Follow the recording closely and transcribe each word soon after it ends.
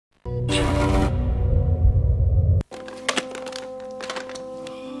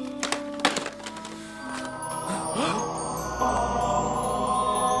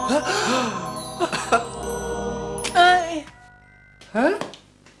Huh?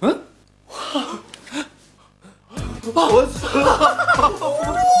 Huh? What's oh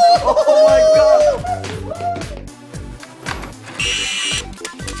my god!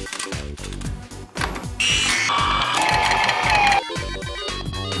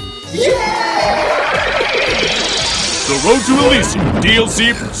 The Road to Elysion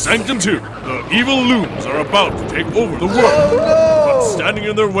DLC for Sanctum 2. The evil looms are about to take over the world. Oh, no! But standing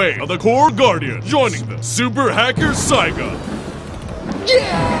in their way are the core guardians, joining them, super hacker Saiga.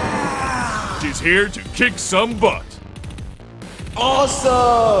 Yeah! She's here to kick some butt.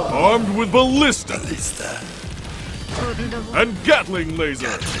 Awesome! Armed with ballista and Gatling laser.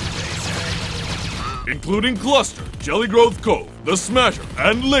 Including Cluster, Jelly Growth Cove, the Smasher,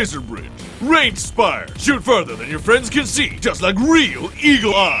 and Laser Bridge. Range Spire. Shoot further than your friends can see, just like real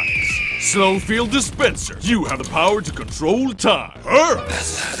eagle eyes. Slow Field Dispenser. You have the power to control time. Her.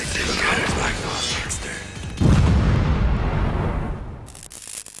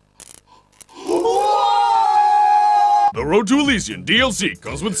 The Road to Elysion DLC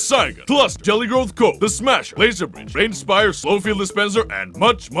comes with Saiga, plus Jelly Growth Cove, the Smasher, Laser Bridge, Range Spire, Slow Field Dispenser, and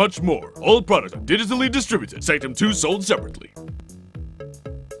much, much more. All products are digitally distributed. Sanctum 2 sold separately.